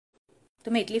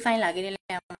तुम्हें इतनी फाइन लागे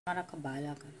नहीं हमारा कबाल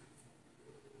आकर।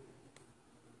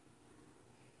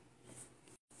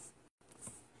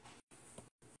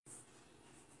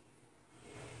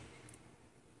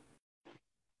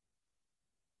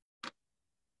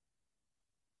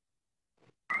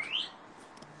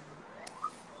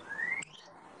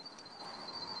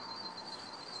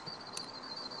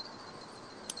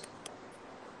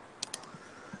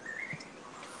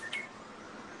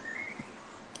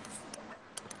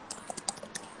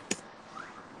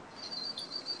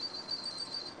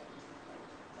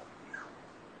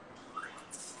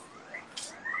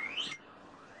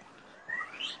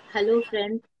 Hello,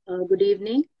 friends. Good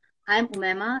evening. I'm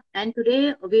Umema, and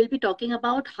today we'll be talking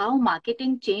about how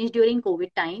marketing changed during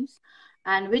COVID times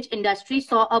and which industries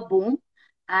saw a boom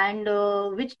and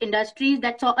which industries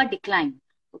that saw a decline.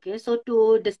 Okay, so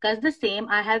to discuss the same,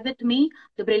 I have with me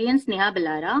the brilliant Sneha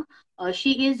Bellara.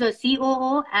 She is a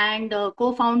COO and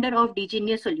co-founder of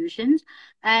Genius Solutions.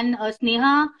 And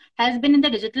Sneha has been in the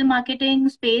digital marketing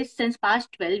space since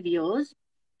past 12 years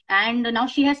and now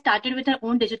she has started with her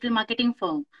own digital marketing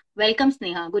firm. Welcome,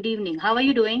 Sneha. Good evening. How are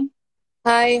you doing?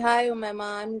 Hi,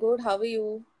 Umema. I'm good. How are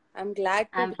you? I'm glad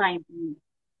to I'm be. fine.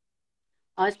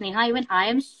 Sneha, even I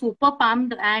am super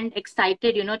pumped and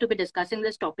excited, to be discussing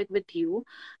this topic with you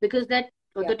because that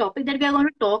Yeah. the topic that we are going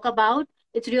to talk about,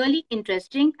 it's really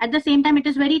interesting. At the same time, it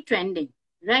is very trending,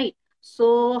 right?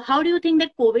 So, how do you think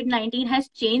that COVID-19 has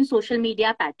changed social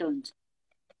media patterns?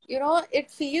 It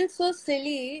feels so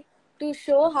silly to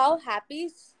show how happy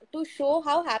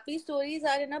stories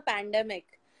are in a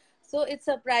pandemic. So it's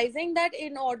surprising that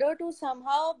in order to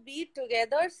somehow be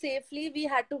together safely, we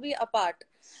had to be apart.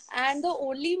 And the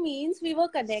only means we were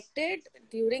connected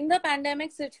during the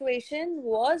pandemic situation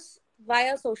was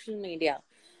via social media.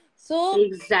 So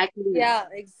Exactly. yeah,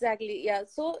 exactly. Yeah.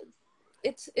 So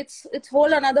it's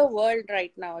whole another world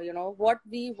right now, what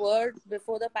we were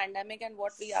before the pandemic and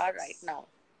what we are right now.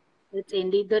 It's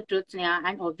indeed the truth, Sneha.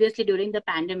 And obviously, during the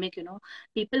pandemic,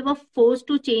 people were forced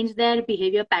to change their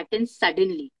behavior patterns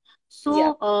suddenly.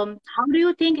 Yeah. So, how do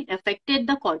you think it affected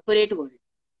the corporate world?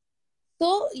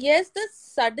 So yes, the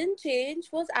sudden change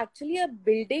was actually a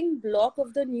building block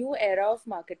of the new era of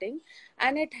marketing,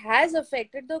 and it has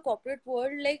affected the corporate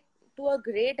world like to a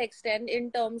great extent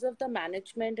in terms of the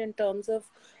management, in terms of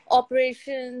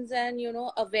operations and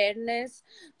awareness.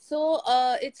 So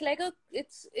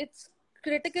it's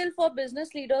critical for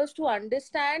business leaders to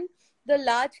understand the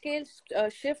large scale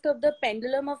shift of the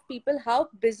pendulum of people, how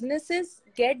businesses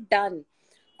get done.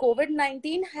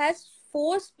 COVID-19 has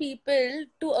forced people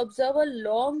to observe a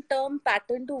long term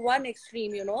pattern to one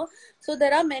extreme, So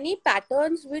there are many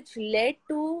patterns which led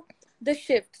to the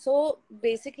shift. So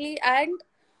basically, and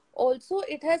also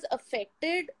you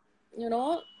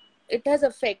know, it has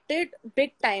affected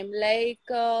big time.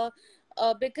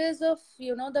 Because of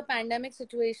the pandemic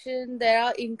situation, there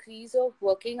are increase of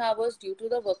working hours due to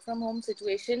the work from home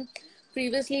situation.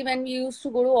 Previously, when we used to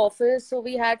go to office, so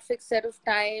we had fixed set of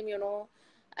time,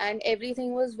 and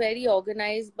everything was very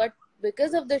organized. But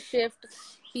because of the shift,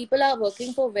 people are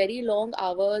working for very long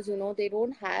hours. They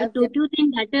don't But have their. don't you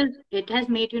think that it has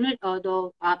made,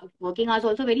 the working hours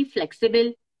also very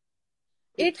flexible?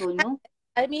 It So, has,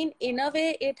 I mean, in a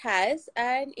way, it has,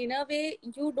 and in a way,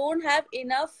 you don't have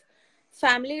enough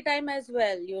family time as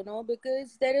well.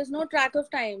 Because there is no track of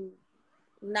time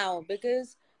now,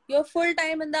 because you're full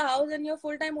time in the house and you're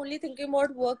full time only thinking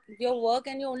about your work,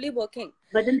 and you're only working.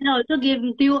 but then they also give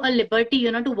you a liberty,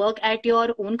 to work at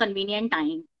your own convenient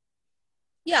time.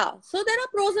 Yeah, so there are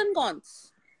pros and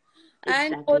cons.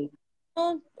 And Exactly.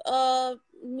 also,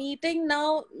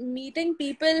 meeting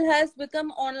people has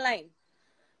become online.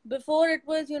 Before it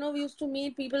was, we used to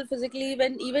meet people physically,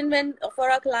 when for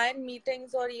our client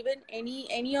meetings or even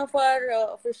any of our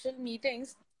official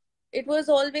meetings, it was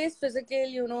always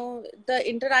physical. The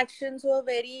interactions were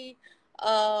very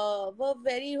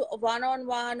one on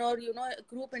one, or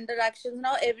group interactions.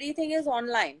 Now everything is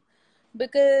online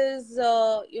because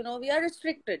we are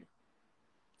restricted.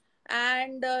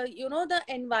 And the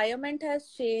environment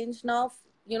has changed now.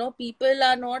 People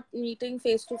are not meeting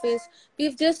face to face.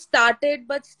 We've just started,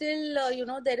 but still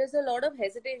there is a lot of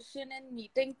hesitation in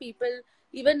meeting people.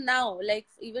 Even now, like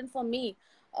even for me,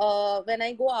 when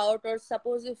I go out, or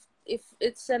suppose if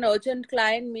it's an urgent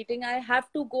client meeting, I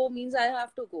have to go, means I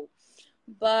have to go.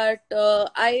 But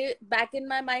I back in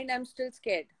my mind, I'm still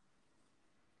scared,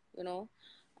 you know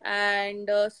and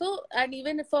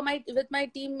even for my with my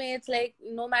teammates, like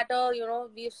no matter,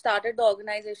 we've started the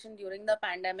organization during the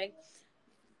pandemic,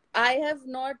 I have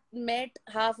not met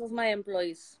half of my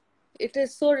employees. It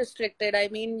is so restricted. I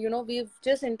mean, we've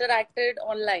just interacted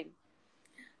online.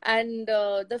 And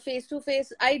the face to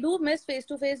face, I do miss face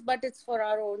to face, but it's for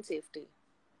our own safety.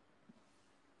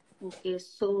 Okay,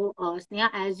 so Sneha,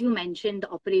 as you mentioned, the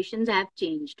operations have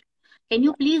changed. Can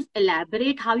you Yeah. please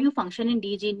elaborate how you function in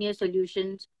DGenius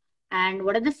Solutions and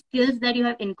what are the skills that you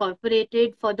have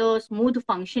incorporated for the smooth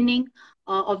functioning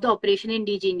of the operation in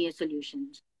DGenius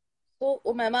Solutions? So,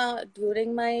 Umema,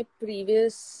 during my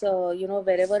previous,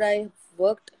 wherever I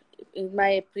worked in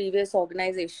my previous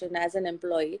organization as an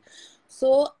employee,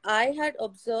 so I had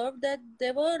observed that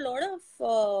there were a lot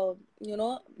of,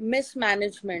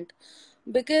 mismanagement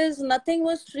because nothing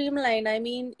was streamlined. I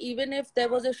mean, even if there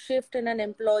was a shift in an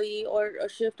employee or a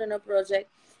shift in a project,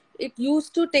 it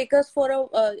used to take us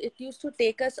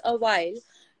a while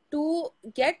to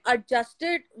get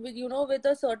adjusted with, with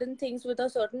a certain things, with a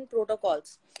certain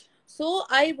protocols. So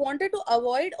I wanted to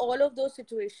avoid all of those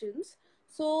situations.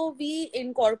 So we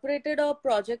incorporated a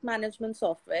project management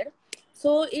software.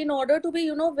 So in order to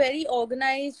be, very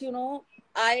organized,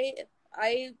 I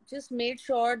I just made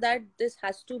sure that this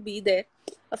has to be there.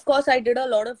 Of course, I did a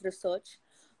lot of research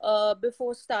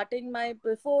before starting my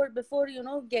before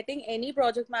getting any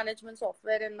project management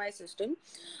software in my system.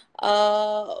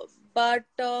 uh, but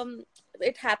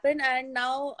it happened, and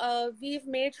now we've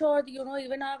made sure that, even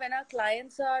when our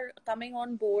clients are coming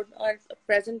on board, our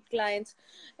present clients,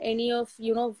 any of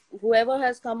whoever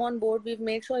has come on board, we've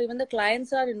made sure even the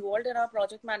clients are involved in our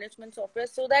project management software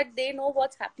so that they know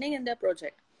what's happening in their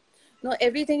project.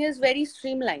 Everything is very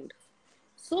streamlined.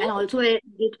 So And also,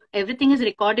 everything is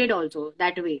recorded also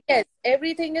that way. yes,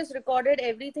 everything is recorded,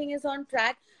 everything is on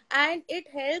track, and it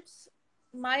helps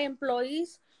my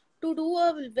employees to do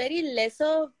a very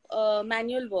lesser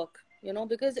manual work,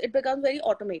 because it becomes very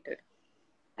automated.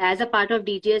 As a part of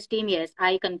DGS team, yes,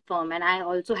 I confirm. And I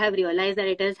also have realized that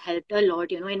it has helped a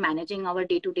lot, in managing our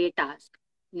day-to-day task.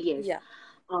 Yes. Yeah.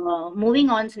 Moving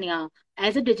on, Sneha,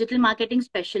 as a digital marketing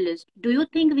specialist, do you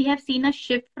think we have seen a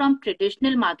shift from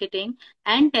traditional marketing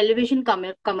and television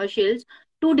commercials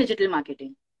to digital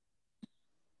marketing?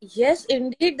 Yes,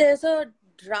 indeed, there's a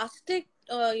drastic,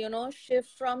 shift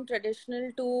from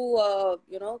traditional to,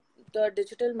 the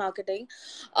digital marketing.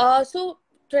 So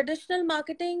traditional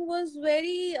marketing was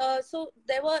very,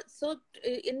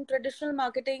 in traditional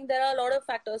marketing, there are a lot of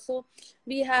factors. So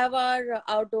we have our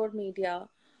outdoor media,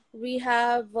 we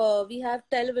have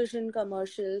television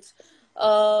commercials.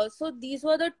 So these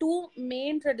were the two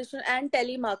main traditional, and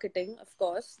telemarketing, of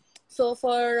course. So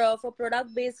for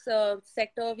product based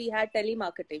sector, we had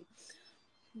telemarketing,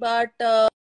 but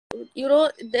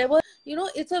there was,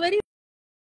 it's a very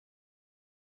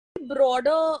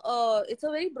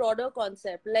broader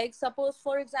concept. Like, suppose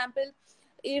for example,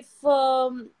 if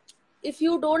if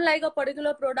you don't like a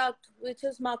particular product which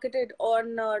is marketed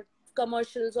on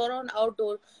commercials or on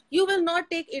outdoor, you will not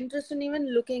take interest in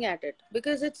even looking at it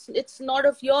because it's not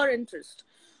of your interest.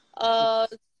 uh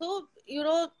so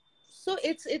so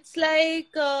it's like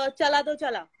chala to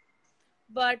chala,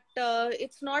 but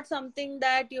it's not something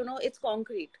that it's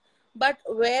concrete. But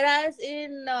whereas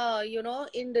in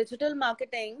in digital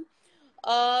marketing,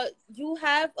 you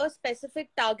have a specific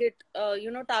target,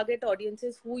 target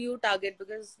audiences who you target,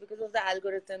 because of the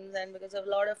algorithms and because of a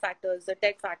lot of factors, the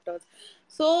tech factors.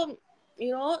 So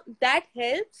that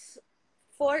helps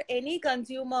for any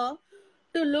consumer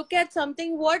to look at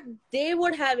something what they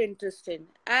would have interest in.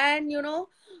 And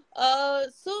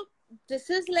so this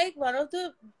is like one of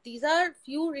the these are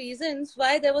few reasons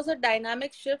why there was a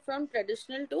dynamic shift from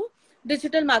traditional to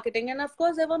digital marketing. And of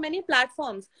course there were many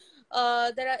platforms.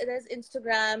 There's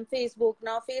Instagram, Facebook.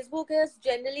 Now Facebook has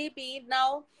generally been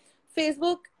now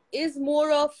Facebook is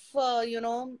more of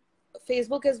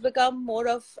Facebook has become more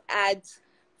of ads.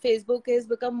 Facebook has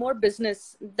become more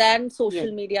business than Yes,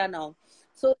 social media now.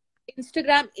 So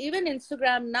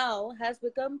Instagram now has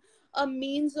become a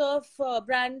means of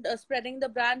brand spreading the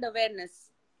brand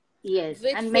awareness, yes.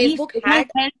 which And Facebook had.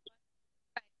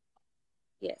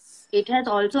 Yes. it has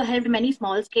also helped many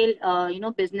small scale,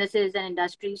 businesses and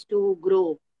industries to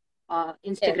grow Yes.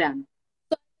 Instagram.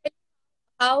 So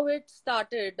how it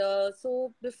started.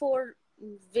 So before,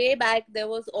 way back, there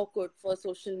was Orkut for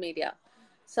social media.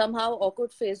 Somehow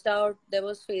Orkut phased out. There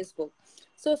was Facebook.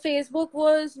 So Facebook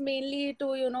was mainly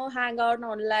to hang out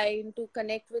online, to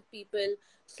connect with people.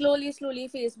 Slowly,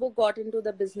 Facebook got into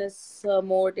the business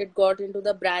mode. It got into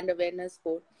the brand awareness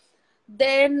mode.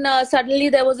 Then suddenly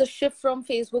there was a shift from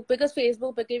Facebook because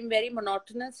Facebook became very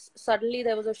monotonous. Suddenly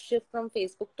there was a shift from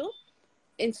Facebook to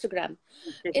Instagram.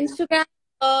 Instagram.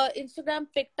 Instagram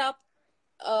picked up.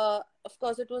 Of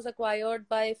course, it was acquired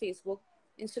by Facebook.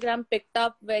 Instagram picked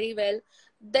up very well.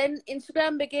 Then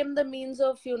Instagram became the means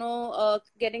of,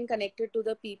 getting connected to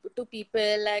the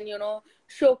people, and,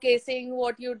 showcasing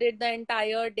what you did the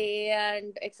entire day,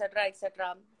 and etc.,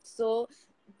 etc. So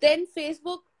then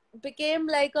Facebook became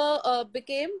like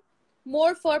became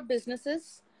more for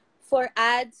businesses, for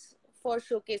ads, for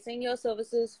showcasing your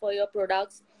services, for your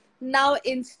products. Now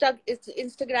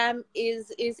Instagram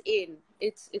is in,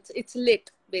 it's lit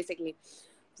basically.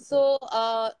 So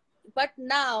but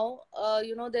now,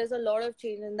 there's a lot of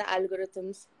change in the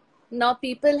algorithms. Now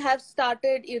people have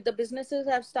started, the businesses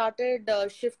have started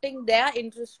shifting their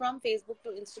interest from Facebook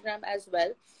to Instagram as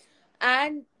well.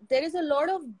 And there is a lot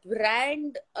of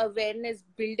brand awareness,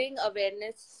 building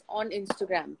awareness on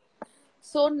Instagram.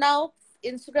 So now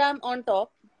Instagram on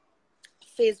top,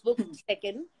 Facebook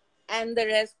second, and the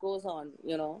rest goes on.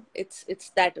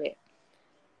 It's that way.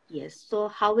 Yes. So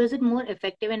how is it more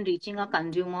effective in reaching a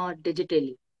consumer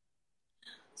digitally?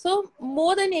 So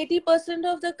more than 80%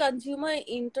 of the consumer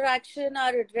interaction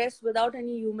are addressed without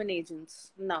any human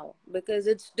agents now, because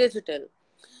it's digital,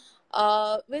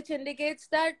 which indicates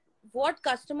that what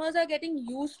customers are getting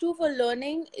used to for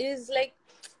learning is like,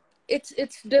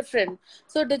 it's different.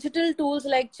 So digital tools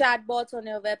like chatbots on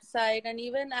your website, and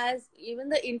even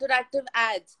the interactive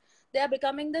ads, they are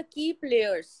becoming the key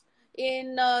players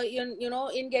in,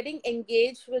 in getting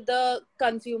engaged with the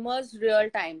consumers real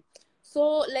time.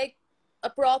 So like,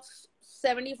 approx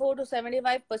 74 to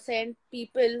 75%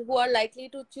 people who are likely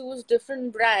to choose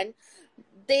different brand,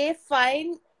 they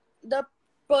find the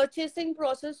purchasing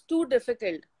process too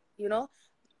difficult. you know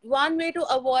One way to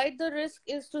avoid the risk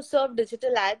is to serve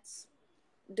digital ads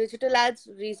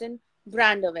reason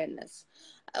brand awareness,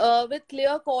 with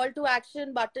clear call to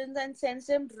action buttons, and sends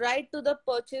them right to the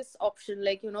purchase option.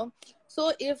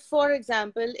 So if, for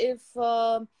example,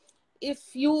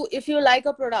 if you like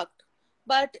a product,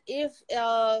 but if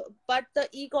but the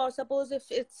e-commerce, suppose if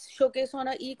it's showcased on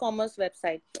a e-commerce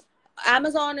website,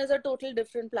 Amazon is a total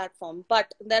different platform,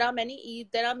 but there are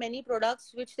many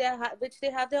products which they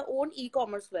have their own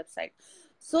e-commerce website.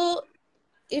 So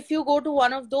if you go to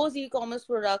one of those e-commerce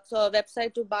products or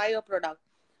website to buy your product,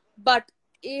 but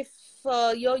if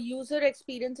your user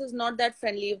experience is not that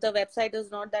friendly, if the website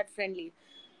is not that friendly,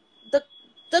 the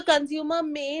the consumer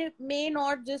may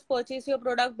not just purchase your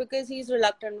product because he's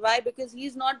reluctant. Why? Because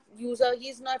he's not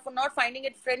finding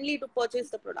it friendly to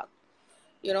purchase the product.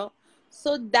 you know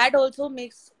so that also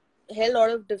makes a hell lot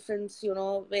of difference,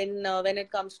 when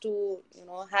it comes to,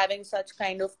 having such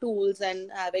kind of tools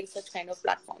and having such kind of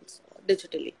platforms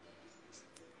digitally.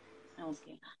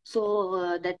 Okay.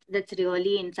 So that's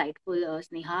really insightful,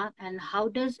 Sneha. And how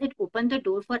does it open the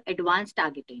door for advanced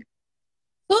targeting?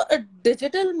 So,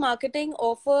 digital marketing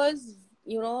offers,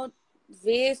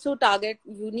 ways to target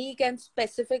unique and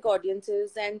specific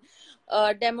audiences and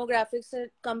demographics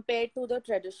compared to the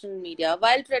traditional media.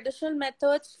 While traditional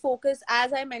methods focus,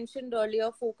 as I mentioned earlier,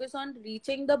 focus on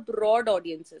reaching the broad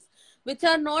audiences, which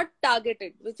are not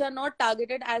targeted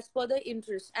as per the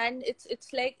interest, and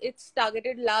it's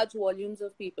targeted large volumes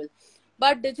of people.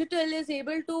 But digital is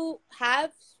able to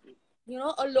have,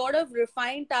 a lot of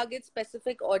refined target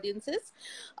specific audiences,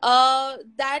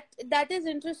 that is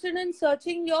interested in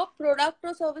searching your product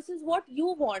or services what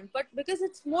you want, but because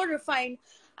it's more refined,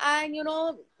 and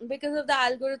because of the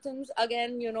algorithms,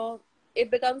 again, it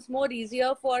becomes more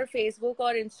easier for Facebook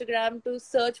or Instagram to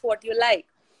search what you like.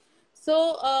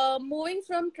 So, moving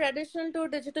from traditional to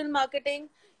digital marketing,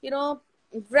 you know,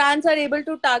 brands are able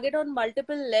to target on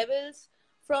multiple levels,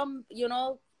 from,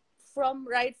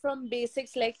 from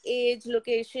basics like age,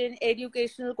 location,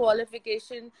 educational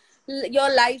qualification,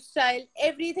 your lifestyle,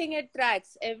 everything it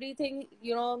tracks, everything,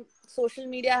 social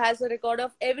media has a record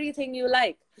of everything you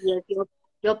like. Yes,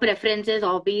 your preferences,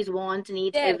 hobbies, wants,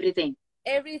 needs, Yes, everything.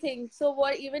 everything. So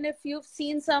what, even if you've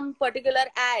seen some particular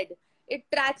ad, it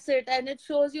tracks it and it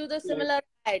shows you the Yes, similar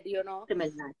ad.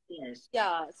 similar. Yes.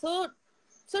 Yeah. So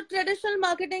traditional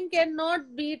marketing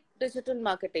cannot beat digital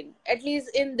marketing, at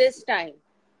least in this time.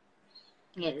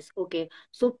 Yes. Okay.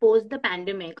 So post the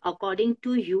pandemic, according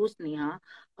to you, Sneha,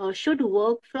 should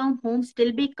work from home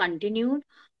still be continued,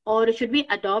 or should we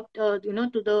adopt, to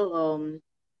the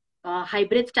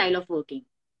hybrid style of working?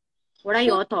 What are So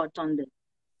your thoughts on this?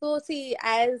 so see,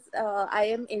 as I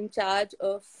am in charge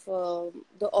of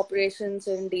the operations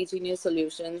in DG New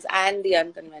Solutions and the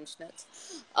unconventionals,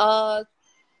 uh,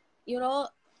 you know,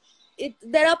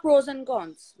 there are pros and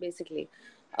cons basically,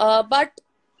 but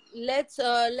let's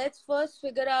first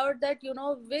figure out that,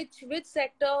 which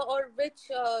sector, or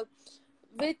which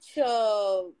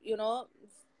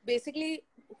basically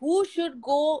who should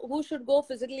go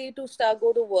physically to start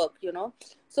go to work,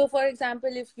 so for example,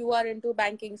 if you are into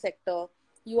banking sector,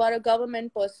 you are a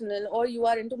government personnel, or you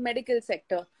are into medical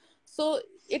sector, so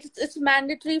it's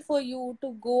mandatory for you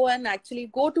to go and actually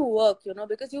go to work,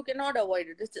 because you cannot avoid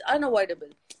it. It's unavoidable.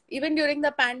 Even during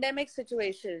the pandemic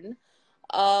situation,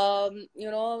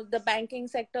 the banking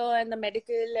sector and the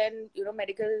medical and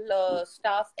medical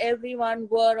staff, everyone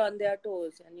were on their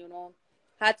toes, and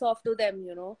hats off to them.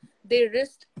 They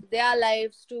risked their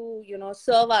lives to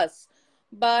serve us.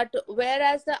 But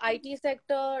whereas the IT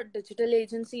sector, digital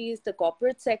agencies, the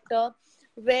corporate sector,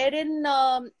 wherein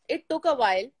it took a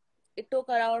while, it took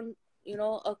around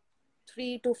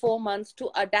 3 to 4 months to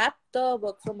adapt the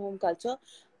work from home culture.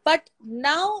 But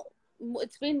now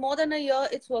it's been more than a year,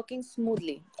 it's working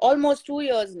smoothly, almost 2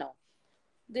 years now.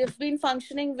 They've been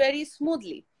functioning very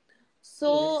smoothly.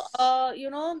 So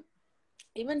Yes.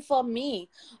 even for me,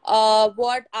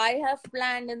 what I have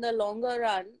planned in the longer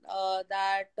run,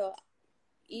 that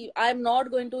I'm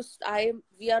not going to.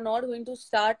 We are not going to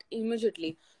start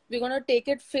immediately. We're going to take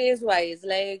it phase wise.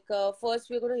 Like first,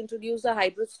 we're going to introduce a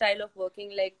hybrid style of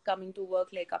working, like coming to work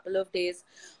like couple of days.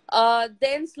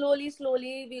 Then slowly,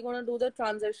 we're going to do the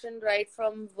transition right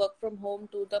from work from home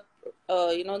to the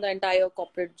the entire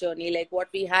corporate journey, like what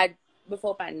we had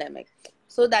before pandemic.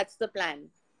 So that's the plan.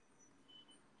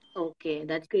 Okay,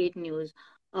 that's great news.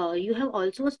 You have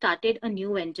also started a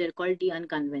new venture called The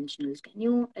Unconventionals. Can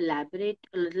you elaborate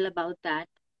a little about that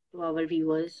to our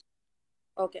viewers?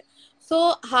 Okay.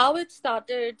 So how it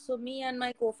started, so me and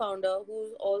my co-founder,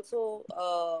 who's also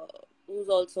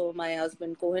my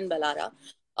husband, Cohen Bellara,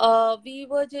 we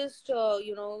were just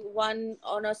one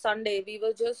on a Sunday, we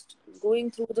were just going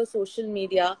through the social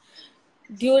media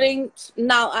during,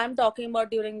 now I'm talking about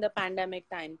during the pandemic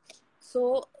time.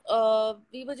 So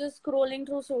we were just scrolling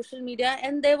through social media,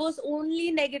 and there was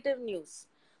only negative news.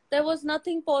 There was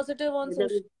nothing positive on There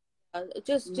social was media,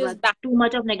 just bad. too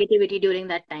much of negativity during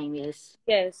that time, yes.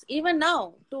 Yes, even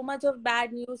now, too much of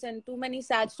bad news and too many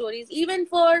sad stories. Even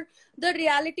for the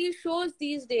reality shows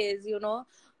these days,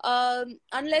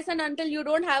 unless and until you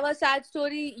don't have a sad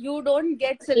story, you don't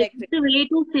get It's selected. a way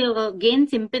to gain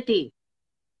sympathy.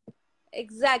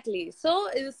 Exactly. So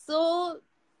so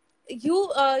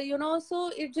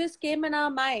it just came in our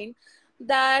mind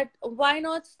that why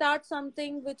not start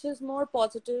something which is more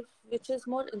positive, which is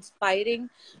more inspiring,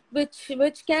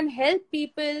 which can help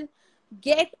people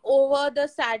get over the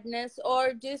sadness,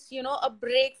 or just a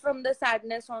break from the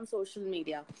sadness on social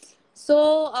media.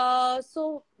 So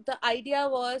the idea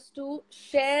was to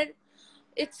share.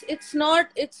 It's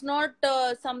not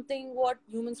something what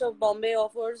Humans of Bombay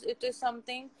offers. It is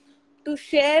something to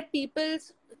share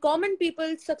common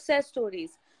people's success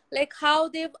stories, like how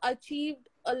they've achieved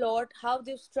a lot, how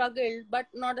they've struggled, but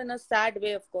not in a sad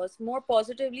way, of course, more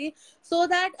positively, so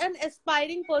that an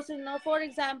aspiring person, for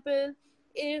example,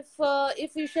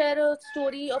 if we share a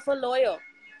story of a lawyer,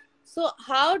 so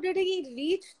how did he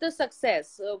reach the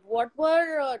success? What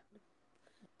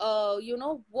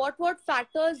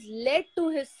factors led to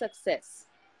his success?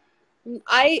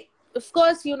 I, of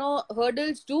course,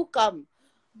 hurdles do come,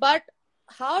 but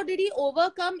how did he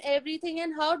overcome everything,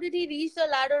 and how did he reach the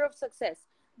ladder of success?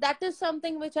 That is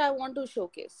something which I want to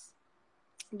showcase,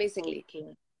 basically.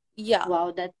 Okay. Yeah.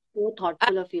 Wow, that's so And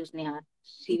thoughtful of you, Sneha.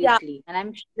 yeah, Seriously. And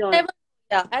I'm sure never,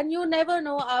 yeah, and you never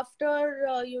know after,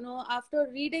 after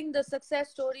reading the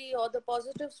success story or the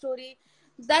positive story,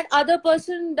 that other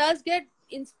person does get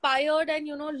inspired and,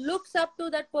 looks up to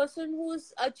that person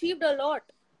who's achieved a lot,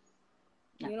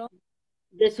 yeah, you know.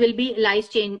 this will be life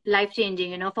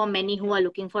changing, for many who are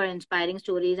looking for inspiring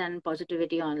stories and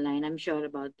positivity online. I'm sure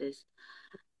about this.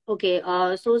 Okay,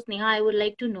 so Sneha, I would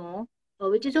like to know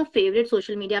which is your favorite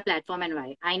social media platform and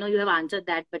why? I know you have answered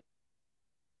that, but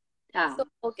yeah, So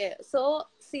okay, so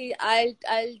see, I'll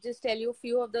just tell you a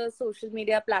few of the social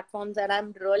media platforms that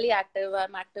I'm really active.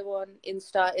 I'm active on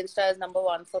Insta. Insta is number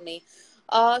one for me.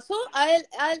 So I'll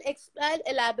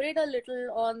elaborate a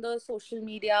little on the social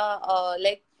media.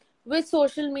 Like which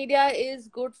social media is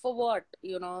good for what?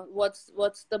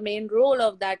 What's the main role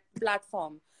of that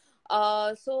platform?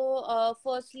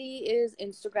 Firstly is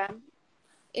Instagram.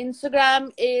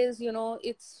 Instagram is,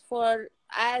 it's for,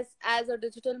 as a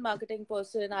digital marketing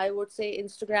person, I would say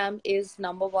Instagram is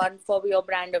number one for your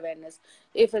brand awareness.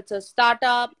 If it's a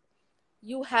startup,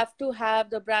 you have to have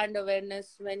the brand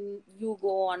awareness when you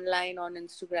go online on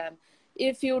Instagram.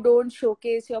 If you don't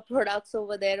showcase your products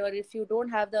over there, or if you don't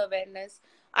have the awareness,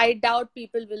 I doubt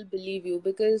people will believe you,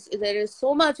 because there is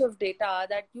so much of data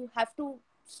that you have to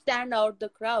stand out the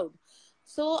crowd.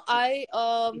 So yes, I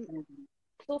definitely.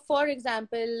 So for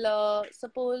example,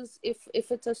 suppose if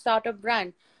it's a startup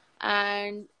brand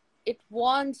and it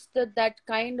wants that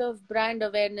kind of brand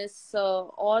awareness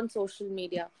on social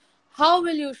media, how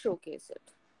will you showcase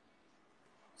it?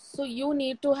 So you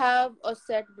need to have a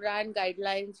set brand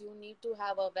guidelines, you need to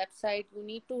have a website,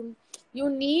 you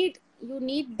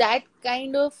need that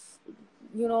kind of,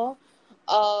 you know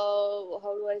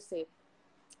how do I say,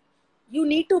 you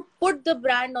need to put the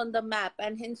brand on the map,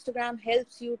 and Instagram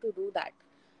helps you to do that.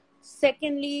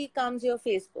 Secondly comes your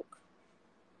Facebook.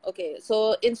 Okay,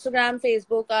 so Instagram,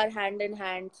 Facebook are hand in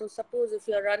hand. So suppose if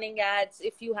you're running ads,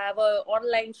 if you have a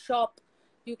online shop,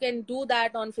 you can do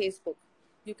that on Facebook.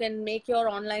 You can make your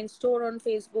online store on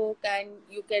Facebook, and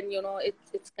you can,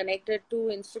 it's connected to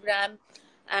Instagram,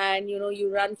 and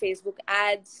you run Facebook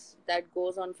ads that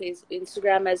goes on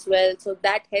Instagram as well. So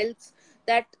that helps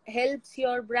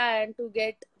your brand to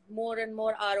get more and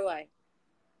more ROI,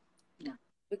 Yeah.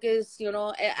 because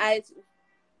as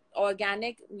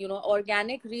organic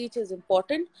reach is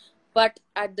important, but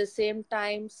at the same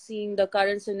time, seeing the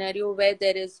current scenario where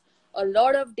there is a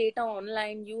lot of data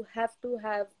online, you have to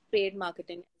have paid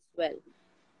marketing as well.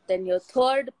 Then your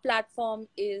third platform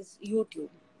is YouTube.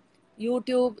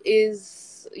 YouTube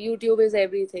is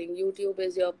everything. YouTube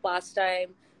is your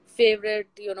pastime favorite,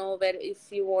 where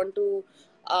if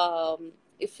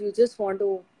you just want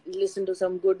to listen to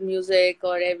some good music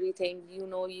or everything,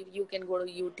 you can go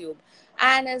to YouTube.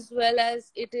 And as well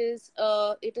as it is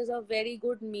a very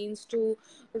good means to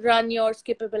run your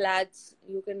skippable ads.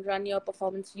 You can run your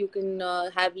performance, you can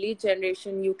have lead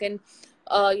generation, you can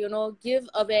give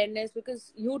awareness,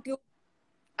 because YouTube,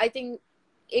 I think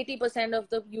 80% of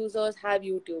the users have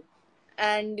YouTube.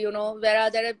 And there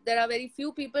are very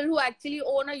few people who actually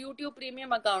own a YouTube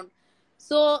premium account.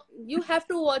 So you have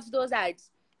to watch those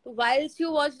ads. So whilst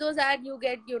you watch those ads, you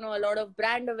get a lot of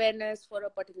brand awareness for a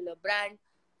particular brand.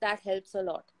 That helps a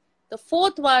lot. The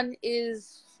fourth one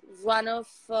is one of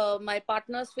my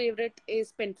partner's favorite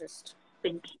is Pinterest.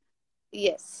 Pink.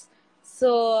 Yes.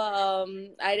 So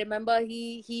I remember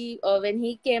he when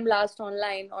he came last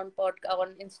online on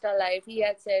Insta Live, he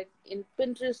had said in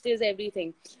Pinterest is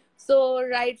everything. So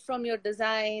right from your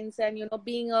designs, and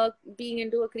being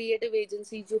into a creative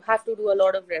agency, you have to do a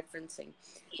lot of referencing.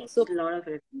 Yes, So a lot of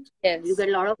reference. You yes, get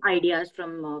a lot of ideas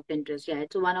from Pinterest. Yeah,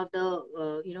 it's one of the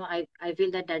I feel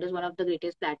that that is one of the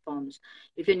greatest platforms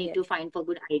if you need yes, to find for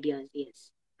good ideas. Yes,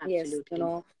 yes,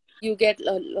 absolutely. you get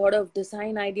a lot of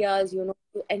design ideas,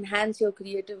 to enhance your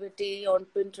creativity on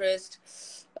Pinterest.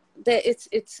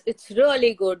 It's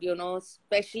really good,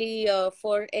 especially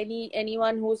for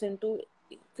anyone who's into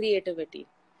creativity.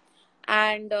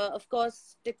 And of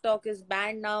course, TikTok is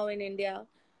banned now in India,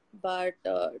 but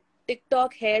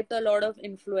TikTok helped a lot of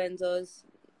influencers,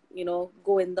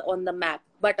 go in the on the map.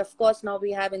 But of course, now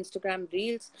we have Instagram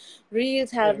Reels.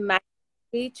 Reels have Yes,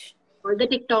 massive reach. all the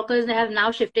TikTokers have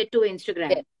now shifted to Yes,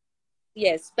 Instagram.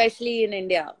 yes, especially in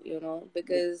India, Yes.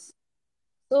 because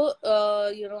so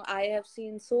I have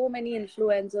seen so many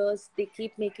influencers. They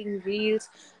keep making reels,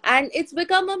 and it's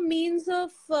become a means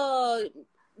of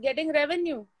getting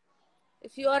revenue.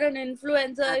 If you are an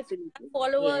influencer, if you have Absolutely.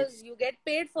 followers, Yes. you get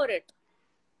paid for it.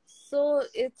 So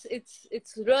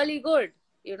it's really good.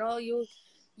 You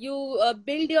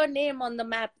build your name on the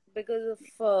map because of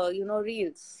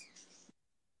reels.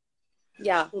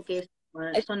 Yeah. Okay.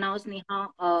 I, So now, Sneha,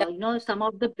 yeah. some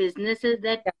of the businesses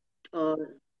that Yeah. uh,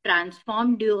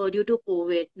 transformed due to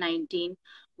COVID-19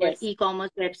 were Yes.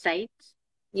 e-commerce websites.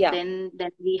 Yeah. Then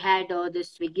we had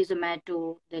this Swiggy,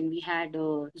 Zomato. Then we had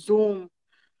Zoom,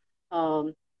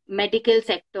 um, medical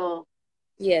sector,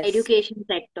 Yes. education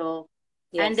sector,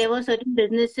 and Yes. there were certain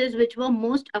businesses which were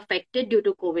most affected due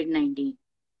to COVID-19,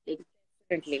 like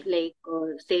Definitely.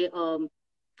 say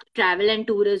travel and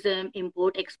tourism,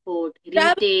 import export,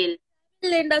 Travel retail.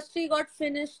 industry got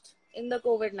finished in the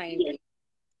COVID Yes, 19,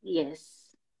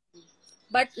 yes.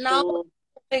 but now So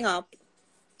opening up.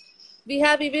 We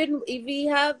have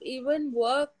even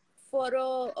worked for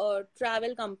a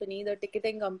travel company, the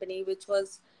ticketing company, which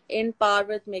was in par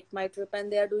with Make My Trip,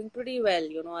 and they are doing pretty well.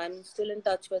 I'm still in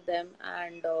touch with them,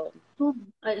 and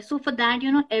so for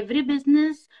that, every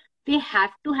business, they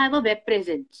have to have a web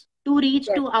presence to reach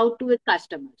yes, to out to its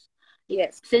customers. Like,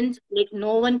 yes, since like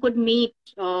no one could meet,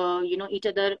 each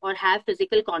other or have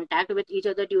physical contact with each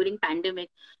other during pandemic,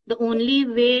 the only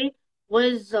way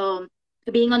was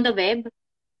being on the web.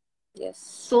 yes,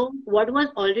 So what was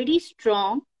already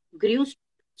strong grew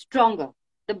stronger.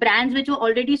 The brands which were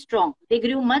already strong, they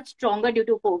grew much stronger due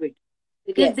to COVID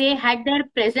because yes, they had their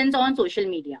presence on social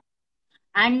media.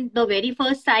 And the very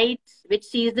first sites which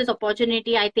seized this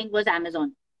opportunity, I think, was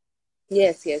Amazon.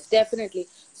 Yes, yes, definitely.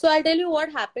 So I'll tell you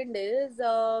what happened is,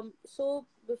 so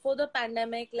before the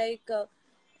pandemic,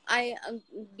 I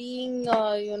being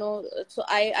so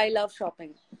I love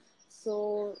shopping.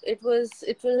 So it was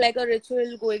like a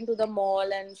ritual going to the mall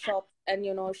and shop and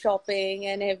shopping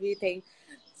and everything.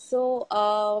 So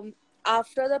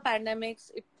after the pandemics,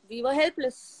 we were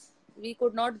helpless. We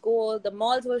could not go. The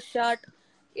malls were shut.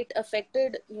 It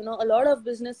affected a lot of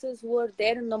businesses who were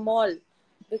there in the mall,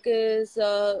 because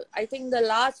I think the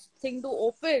last thing to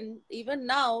open, even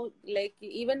now,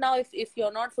 if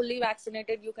you're not fully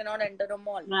vaccinated, you cannot enter a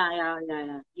mall. Yeah, yeah,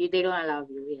 yeah, yeah. They don't allow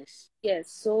you. Yes. Yes,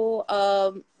 so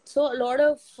a lot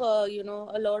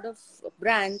of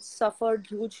brands suffered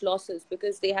huge losses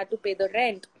because they had to pay the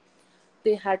rent.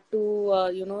 They had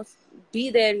to be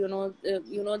there.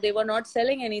 They were not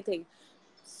selling anything.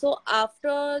 So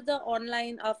after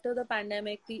the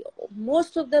pandemic, the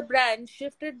most of the brands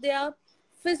shifted their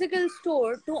physical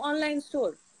store to online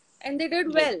store, and they did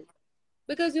Yes. well,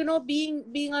 because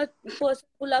being a person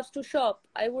who loves to shop,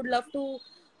 I would love to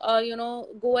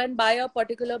go and buy a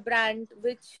particular brand,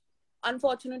 which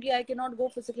unfortunately I cannot go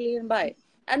physically and buy.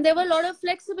 And there were a lot of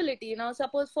flexibility.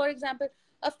 Suppose, for example,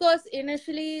 of course,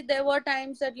 initially there were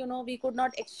times that we could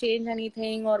not exchange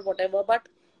anything or whatever, but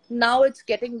now it's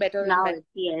getting better and Now, better.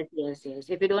 yes, yes, yes.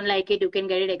 If you don't like it, you can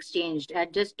get it exchanged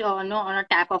at just no, on a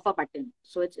tap of a button.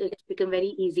 So it's become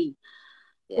very easy.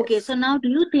 Okay, so Yes, now do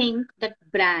you think that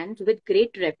brands with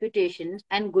great reputations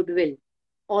and goodwill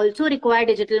also require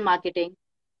digital marketing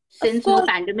of since course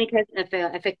pandemic has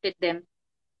affected them?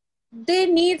 they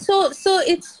need. So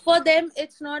it's for them,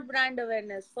 it's not brand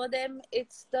awareness. For them,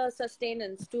 it's the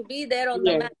sustenance to be there on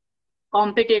the Yes, map.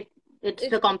 competitive. It's the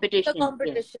It's the competition. Yes.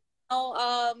 competition. Now,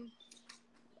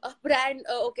 a brand.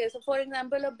 Okay, so for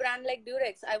example, a brand like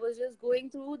Durex, I was just going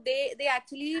through. They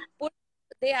actually put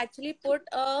a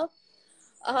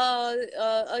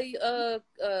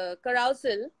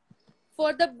carousel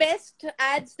for the best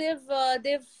ads they've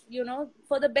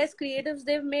for the best creatives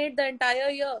they've made the entire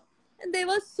year, and they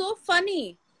were so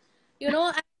funny. And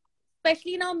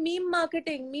especially now, meme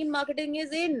marketing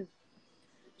is in.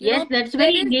 you Yes, know that's there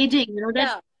very is engaging. You know that.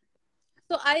 Yeah.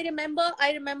 So I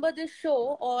remember this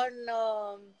show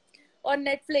on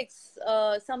Netflix,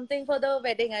 something for the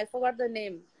wedding. I forgot the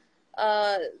name.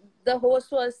 Uh, the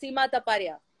host was Seema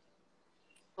Taparia.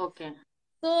 Okay.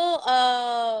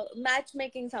 So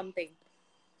matchmaking something.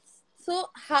 So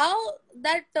how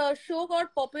that show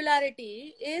got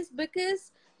popularity is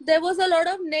because there was a lot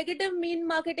of negative meme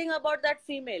marketing about that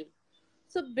female.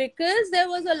 So because there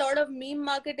was a lot of meme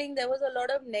marketing, there was a lot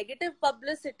of negative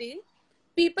publicity.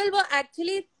 People were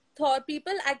actually thought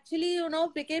people actually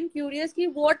became curious ki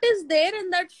what is there in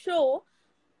that show,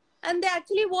 and they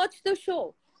actually watched the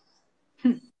show.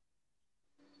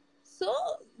 So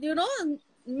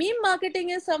meme marketing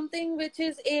is something which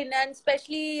is in, and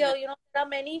especially Yeah.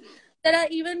 there are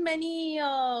even many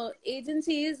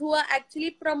agencies who are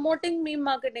actually promoting meme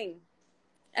marketing,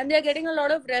 and they are getting a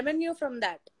lot of revenue from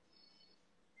that.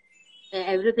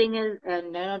 Everything is,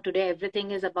 today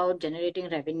everything is about generating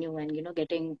revenue and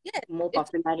getting Yes, more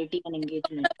it's popularity and all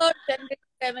engagement. about generating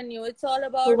revenue. It's all So,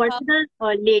 about what how.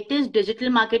 are the latest digital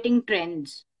marketing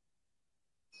trends?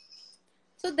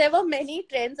 So there were many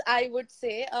trends, I would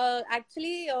say.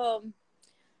 Actually,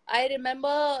 I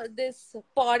remember this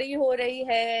party ho rahi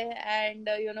hai, and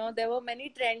there were many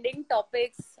trending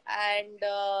topics, and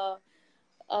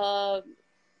uh,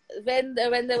 when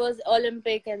there was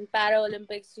Olympic and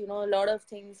Paralympics, a lot of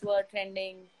things were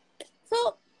trending.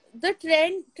 So the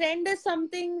trend is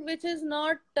something which is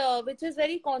not which is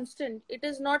very constant. It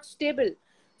is not stable.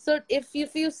 So if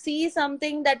you see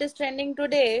something that is trending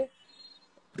today,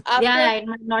 Yeah, after yeah, it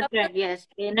might not after trend. Yes,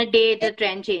 in a day the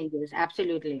trend changes.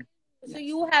 Absolutely. so Yes.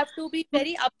 you have to be So,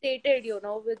 very updated,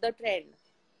 with the trend.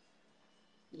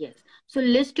 yes. So,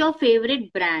 list your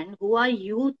favorite brand who are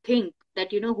you think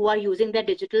that who are using the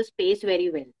digital space very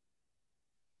well.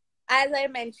 As I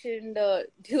mentioned,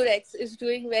 Durex is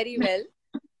doing very well,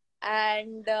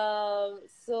 and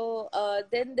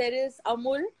then there is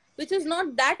Amul, which is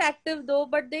not that active though,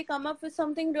 but they come up with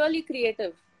something really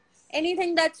creative.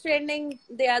 Anything that's trending,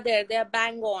 they are there. They are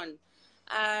bang on,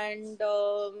 and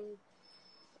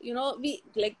we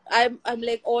like I'm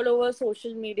like all over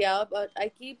social media, but I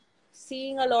keep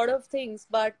seeing a lot of things.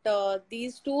 But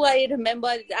these two I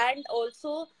remember, and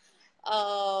also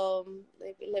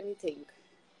let me think.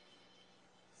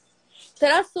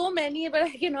 There are so many, but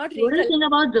I cannot What do you recollect. think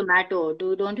about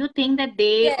Zomato? Don't you think that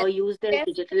they Yes, use their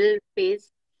definitely. digital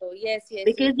space? So, yes, yes,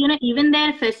 Because yes. even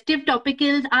their festive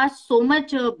topicals are so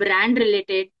much brand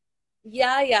related.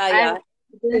 Yeah, yeah, I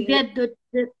yeah.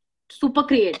 they're super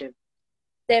creative.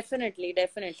 Definitely,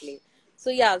 definitely. So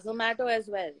yeah, Zomato as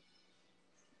well.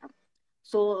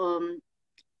 So,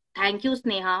 thank you,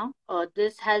 Sneha.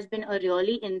 This has been a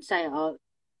really insightful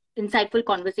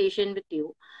conversation with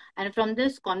you. And from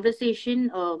this conversation,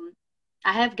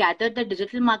 I have gathered that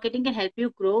digital marketing can help you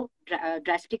grow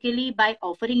drastically by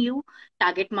offering you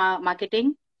target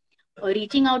marketing,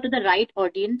 reaching out to the right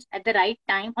audience at the right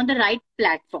time on the right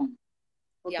platform.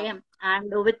 Yeah. Okay,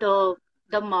 and with the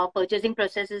purchasing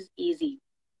process is easy.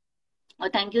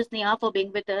 Thank you, Sneha, for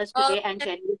being with us today and Can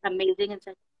sharing this amazing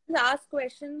insight. we ask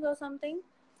questions or something?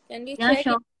 Can we Yeah, check if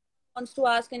sure. anyone wants to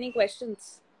ask any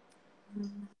questions?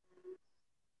 Mm,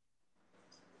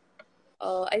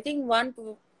 I think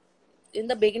in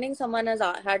the beginning someone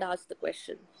had asked the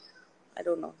question. I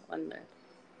don't know. 1 minute.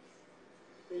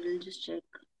 we'll just check.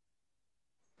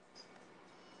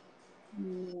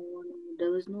 No, there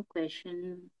was no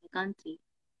question. I can't see.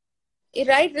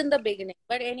 Right in the beginning.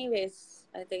 But anyways,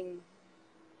 I think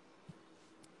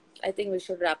we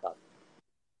should wrap up.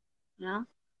 Yeah.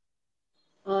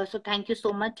 So thank you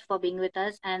so much for being with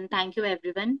us, and thank you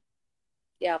everyone.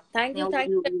 Yeah. Now, Thank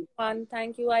you everyone.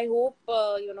 Thank you. I hope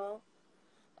it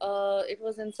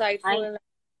was I insightful.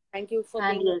 Thank you for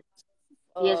and being yes,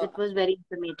 yes, uh it was very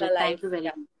informative. alive. Thank you very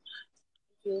Yeah. much.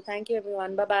 Thank you. Thank you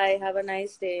everyone. Bye bye. Have a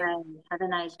nice day. And have a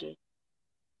nice day.